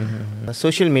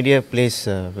 Social media place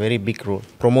very big role.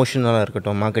 ப்ரொமோஷனலாக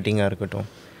இருக்கட்டும், மார்க்கெட்டிங்காக இருக்கட்டும்.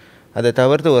 அதை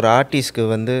தவிர்த்து ஒரு ஆர்டிஸ்ட்க்கு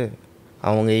வந்து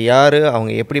அவங்க யார்,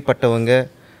 அவங்க எப்படிப்பட்டவங்க,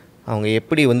 அவங்க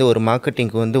எப்படி வந்து ஒரு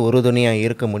மார்க்கெட்டிங்க்கு வந்து உறுதுணையாக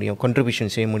இருக்க முடியும்,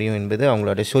 கான்ட்ரிபியூஷன் செய்ய முடியும் என்பது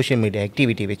அவங்களோட சோஷியல் மீடியா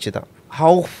ஆக்டிவிட்டி வச்சு தான்.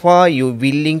 How for you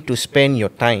willing to spend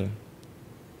your time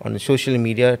on social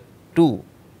media to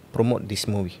promote this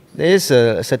movie. There is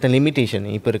certain limitation.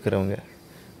 இப்போ இருக்கிறவங்க,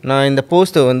 நான் இந்த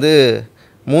போஸ்ட்டை வந்து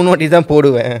 3 வாட்டி தான்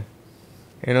போடுவேன்.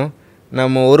 ஏன்னோ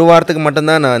நம்ம ஒரு வாரத்துக்கு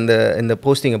மட்டும்தான் நான் இந்த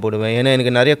போஸ்டிங்கை போடுவேன். ஏன்னா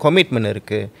எனக்கு நிறைய கமிட்மெண்ட்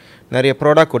இருக்குது, நிறைய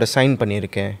ப்ராடக்ட் கூட சைன்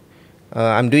பண்ணியிருக்கேன்.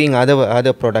 I'm doing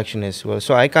other production as well,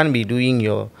 so I can't be doing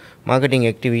your marketing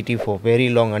activity for very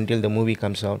long until the movie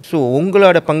comes out. So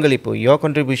உங்களோட பங்களிப்பு, your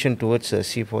contribution towards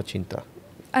C4 Chinta.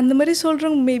 அந்த மாதிரி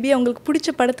சொல்கிறவங்க maybe அவங்களுக்கு பிடிச்ச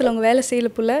படத்தில் அவங்க வேலை செய்யல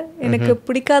போல். எனக்கு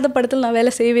பிடிக்காத படத்தில் நான்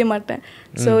வேலை செய்யவே மாட்டேன்.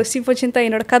 ஸோ C4 Chinta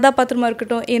என்னோட கதாபாத்திரமாக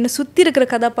இருக்கட்டும், என்னை சுற்றி இருக்கிற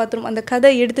கதாபாத்திரம், அந்த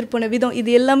கதை எடுத்துகிட்டு போன விதம்,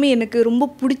 இது எல்லாமே எனக்கு ரொம்ப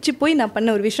பிடிச்சி போய் நான்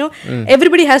பண்ண ஒரு விஷயம்.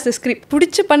 Everybody has the script.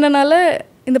 பிடிச்சி பண்ணனால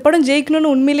இந்த படம்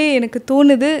ஜெயிக்கணும்னு உண்மையிலேயே எனக்கு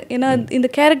தோணுது. ஏன்னா இந்த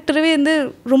கேரக்டரவே வந்து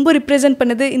ரொம்ப ரிப்ரசென்ட்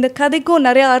பண்ணுது. இந்த கதைக்கும்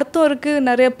நிறையா அர்த்தம் இருக்குது,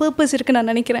 நிறைய பர்பஸ் இருக்குது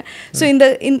நான் நினைக்கிறேன். So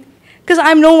because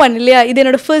I'm no one இல்லையா, இது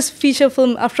என்னோட first feature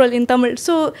film after all in Tamil.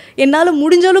 So என்னால்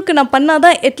முடிஞ்ச அளவுக்கு நான்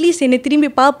பண்ணாதான் அட்லீஸ்ட் என்னை திரும்பி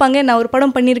பார்ப்பாங்க, நான் ஒரு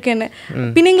படம் பண்ணியிருக்கேன்னு.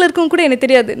 பின்னிங்கில் இருக்கவும் கூட எனக்கு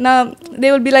தெரியாது. நான்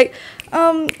தே வில் பி லைக்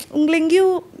உங்களை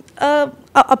எங்கேயும்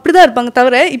அப்படி தான் இருப்பாங்க.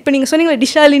 தவிர இப்போ நீங்கள் சொன்னீங்களே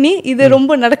டிஷாலினி, இது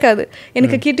ரொம்ப நடக்காது.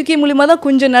 எனக்கு கேட்டுக்கே மூலியமாக தான்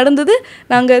கொஞ்சம் நடந்தது.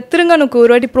 நாங்கள் திருங்கானுக்கு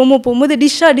ஒரு வாட்டி ப்ரோமோ போகும்போது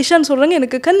டிஷான்னு சொல்கிறாங்க,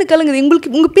 எனக்கு கண்ணு கலங்குது.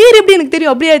 உங்கள் பேர் எப்படி எனக்கு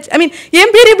தெரியும் அப்படி ஆயிடுச்சு. ஐ மீன்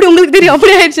என் பேர் எப்படி உங்களுக்கு தெரியும்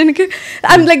அப்படி ஆயிடுச்சு. எனக்கு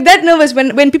I'm like that nervous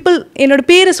when people என்னோட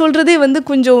பேரை சொல்கிறதே வந்து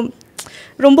கொஞ்சம்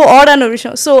ரொம்ப ஆடான ஒரு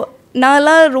விஷயம். ஸோ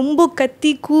நான்லாம் ரொம்ப கத்தி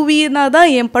கூவினா தான்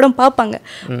என் படம் பார்ப்பாங்க.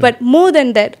 But more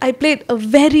then that I played a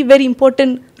very very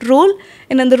important role.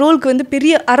 And அந்த ரோலுக்கு வந்து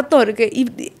பெரிய அர்த்தம்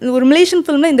இருக்குது. ஒரு மலேசியன்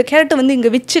ஃபிலிம்னா இந்த கேரக்டர் வந்து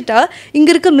இங்கே வச்சுட்டா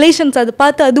இங்கே இருக்க மலேசியன்ஸ் அதை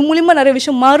பார்த்து அது மூலிமா நிறைய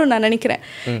விஷயம் மாறும் நான் நினைக்கிறேன்.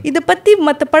 இதை பற்றி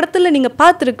மற்ற படத்தில் நீங்கள்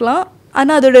பார்த்துருக்கலாம்,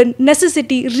 ஆனால் அதோட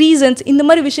நெசசிட்டி, ரீசன்ஸ், இந்த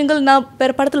மாதிரி விஷயங்கள் நான்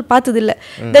வேறு படத்தில் பார்த்ததில்லை.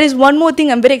 There is one more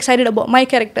thing I'm very excited about my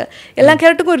character. எல்லா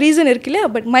கேரக்டருக்கும் ரீசன் இருக்கு இல்லையா,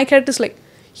 but my character is like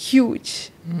huge.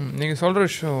 நீங்கள் சொல்கிற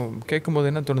விஷயம் கேட்கும்போது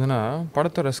என்ன தோணுதுன்னா,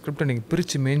 படத்தோட ஸ்கிரிப்டை நீங்கள்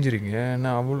பிரித்து மேய்ஞ்சிருங்க.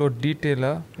 ஏன்னா அவ்வளோ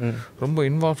டீட்டெயிலாக ரொம்ப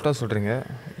இன்வால்வ்டாக சொல்கிறீங்க.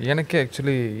 எனக்கே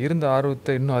ஆக்சுவலி இருந்த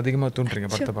ஆர்வத்தை இன்னும் அதிகமாக தூண்டுறீங்க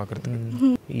படத்தை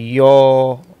பார்க்குறதுக்கு.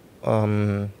 யோர்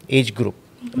ஏஜ் குரூப்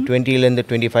 20லேருந்து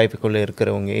 25க்குள்ளே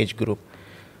இருக்கிறவங்க ஏஜ் குரூப்,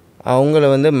 அவங்கள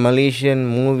வந்து மலேசியன்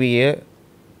மூவியை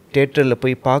தேட்டரில்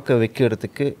போய் பார்க்க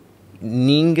வைக்கிறதுக்கு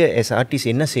நீங்கள் as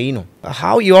ஆர்டிஸ்ட் என்ன செய்யணும்?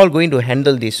 how you all going to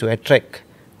handle this to attract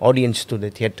audience to the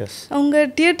theatres? அவங்க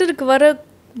தியேட்டருக்கு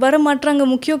வர மாட்டாங்க.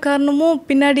 முக்கிய காரணமும்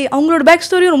பின்னாடி அவங்களோட பேக்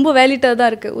ஸ்டோரியும் ரொம்ப வேலிட்டாக தான்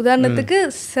இருக்குது. உதாரணத்துக்கு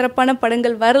சிறப்பான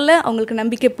படங்கள் வரல, அவங்களுக்கு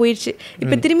நம்பிக்கை போயிடுச்சு.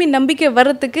 இப்போ திரும்பி நம்பிக்கை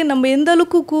வர்றதுக்கு நம்ம எந்த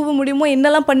அளவுக்கு கூவ முடியுமோ,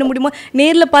 என்னெல்லாம் பண்ண முடியுமோ,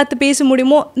 நேரில் பார்த்து பேச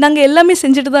முடியுமோ, நாங்கள் எல்லாமே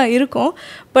செஞ்சுட்டு தான் இருக்கோம்.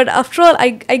 But after all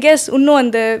I guess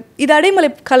இன்னும் இது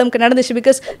அடைமலை காலம்க்கு நடந்துச்சு.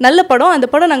 பிகாஸ் நல்ல படம், அந்த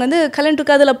படம் நாங்கள் வந்து கல்யாண டு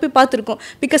காதல் போய் பார்த்துருக்கோம்.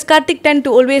 Because Karthik ten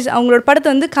to always அவங்களோட படத்தை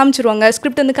வந்து காமிச்சிருவாங்க,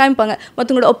 ஸ்கிரிப்ட் வந்து காமிப்பாங்க,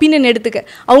 மற்றவங்களோட ஒப்பீனியன் எடுத்துக்க.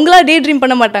 அவங்களா டே ட்ரீம்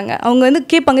பண்ண மாட்டாங்க, அவங்க வந்து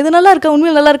கேட்பாங்க இது நல்லா இருக்கா,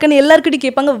 உண்மையில் நல்லா இருக்கான்னு எல்லாருக்கிட்டையும்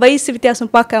கேட்பாங்க, வயசு வித்தியாசம்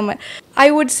பார்க்காம. ஐ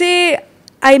வுட் சே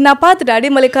நான் பார்த்துட்டேன்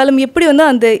அடைமலை காலம் எப்படி வந்து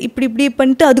அந்த இப்படி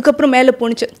பண்ணிட்டு அதுக்கப்புறம் மேலே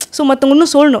போணுச்சு. ஸோ மற்றவங்க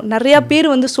இன்னும் சொல்லணும், நிறையா பேர்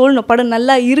வந்து சொல்லணும் படம்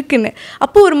நல்லா இருக்குன்னு.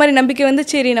 அப்போது ஒரு மாதிரி நம்பிக்கை வந்து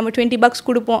சரி நம்ம $20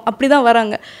 கொடுப்போம், அப்படி தான்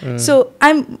வராங்க. So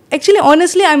I'm actually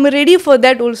honestly I'm ready for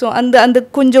that also. அந்த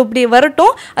கொஞ்சம் இப்படி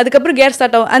வரட்டும், அதுக்கப்புறம் கேர்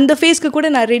ஸ்டார்ட் ஆகும், அந்த ஃபேஸ்க்கு கூட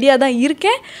நான் ரெடியாக தான்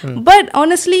இருக்கேன். But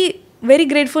honestly very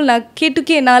grateful. நான்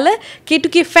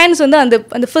K2K ஃபேன்ஸ் வந்து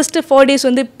அந்த ஃபர்ஸ்ட்டு 4 days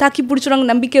வந்து தாக்கி பிடிச்சிடுவாங்க,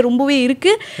 நம்பிக்கை ரொம்பவே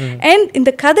இருக்குது. அண்ட்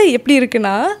இந்த கதை எப்படி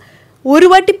இருக்குன்னா, ஒரு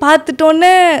வாட்டி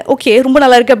பார்த்துட்டோன்னே ஓகே ரொம்ப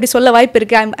நல்லா இருக்குது அப்படி சொல்ல வாய்ப்பு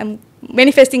இருக்குது. I'm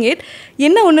manifesting it.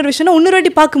 என்ன இன்னொரு விஷயம்னா, இன்னொரு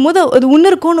வாட்டி பார்க்கும்போது அது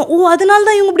இன்னொரு கோணம், ஓ அதனால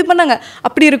தான் இவங்க இப்படி பண்ணாங்க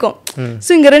அப்படி இருக்கும்.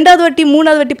 ஸோ இங்கே 2வது வாட்டி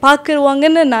 3வது வாட்டி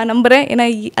பார்க்குவாங்கன்னு நான் நம்புகிறேன். ஏன்னா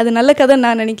அது நல்ல கதை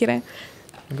நான் நினைக்கிறேன்.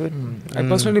 ஐ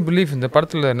பர்சனலி பிலீவ் இந்த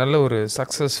படத்தில் நல்ல ஒரு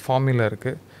சக்ஸஸ் ஃபார்முலா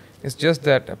இருக்குது. இட்ஸ் ஜஸ்ட்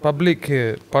தட் பப்ளிக்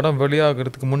படம்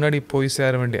வெளியாகிறதுக்கு முன்னாடி போய்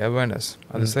சேர வேண்டிய அவேர்னஸ்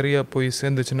அது சரியாக போய்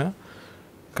சேர்ந்துச்சுன்னா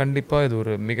கண்டிப்பாக இது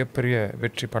ஒரு மிகப்பெரிய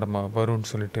வெற்றி படமாக வரும்னு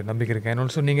சொல்லிட்டு நம்பிக்கை இருக்கேன். அண்ட்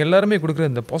ஆல்சோ நீங்கள் எல்லாருமே கொடுக்குற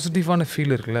இந்த பாசிட்டிவான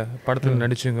ஃபீல் இருக்குல்ல, படத்தில்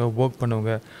நடிச்சவங்க, ஒர்க்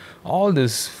பண்ணவங்க, all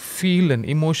this feel and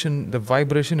emotion, the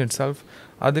vibration it self,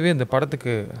 அதுவே இந்த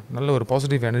படத்துக்கு நல்ல ஒரு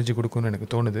பாசிட்டிவ் எனர்ஜி கொடுக்கும்னு எனக்கு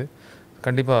தோணுது.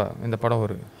 கண்டிப்பாக இந்த படம்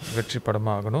ஒரு வெற்றி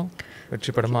படமாக ஆகணும்,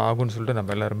 வெற்றி படமாக ஆகும்னு சொல்லிட்டு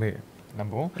நம்ம எல்லாருமே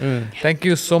நம்புவோம். Thank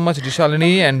you so much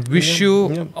Dishaaleny and wish you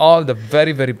all the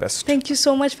very very best. Thank you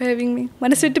so much for having me.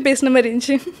 மனசு விட்டு பேசின மாதிரி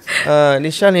இருந்துச்சு.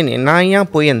 Dishaaleny, நான்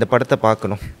ஏன் போய் அந்த படத்தை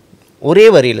பார்க்கணும்? ஒரே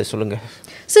வரியில் சொல்லுங்க.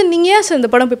 சார் நீங்கள் ஏன் சார் இந்த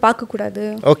படம் போய் பார்க்கக்கூடாது?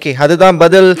 ஓகே, அதுதான்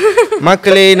பதில்.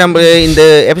 மக்களே, நம்ம இந்த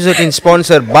எபிசோடின்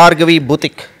ஸ்பான்சர் பார்கவி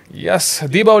பூத்திக். எஸ்,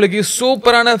 தீபாவளிக்கு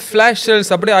சூப்பரான ஃப்ளாஷ்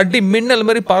செல்ஸ் அப்படியே அடி மின்னல்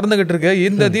மாதிரி பறந்துகிட்டு இருக்கு.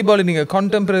 இந்த தீபாவளி நீங்கள்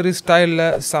கான்டெம்பரரி ஸ்டைலில்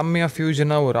செம்மையாக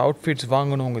ஃபியூஜனாக ஒரு அவுட்ஃபிட்ஸ்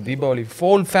வாங்கணும் உங்கள் தீபாவளி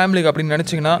ஃபோல் ஃபேமிலிக்கு அப்படின்னு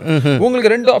நினச்சிங்கன்னா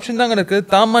உங்களுக்கு 2 ஆப்ஷன் தாங்க இருக்குது.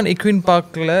 தாமான் இக்வின்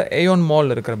பார்க்கில் ஏயோன்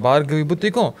மால் இருக்கிற பார்கவி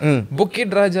புத்திக்கும்,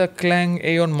 புக்கிட் ராஜா கிளாங்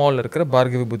ஏயோன் மால் இருக்கிற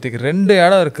பார்கவி புத்திக் 2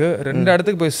 இடம் இருக்குது. 2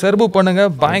 இடத்துக்கு போய் சர்வ் பண்ணுங்க,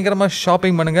 பயங்கரமாக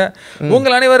ஷாப்பிங் பண்ணுங்க.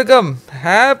 உங்கள் அனைவருக்கும்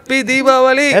ஹாப்பி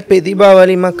தீபாவளி. ஹாப்பி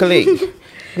தீபாவளி மக்களே.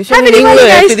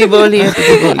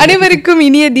 அனைவருக்கும்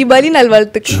இனிய தீபாவளி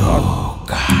நல்வாழ்த்துக்கள்.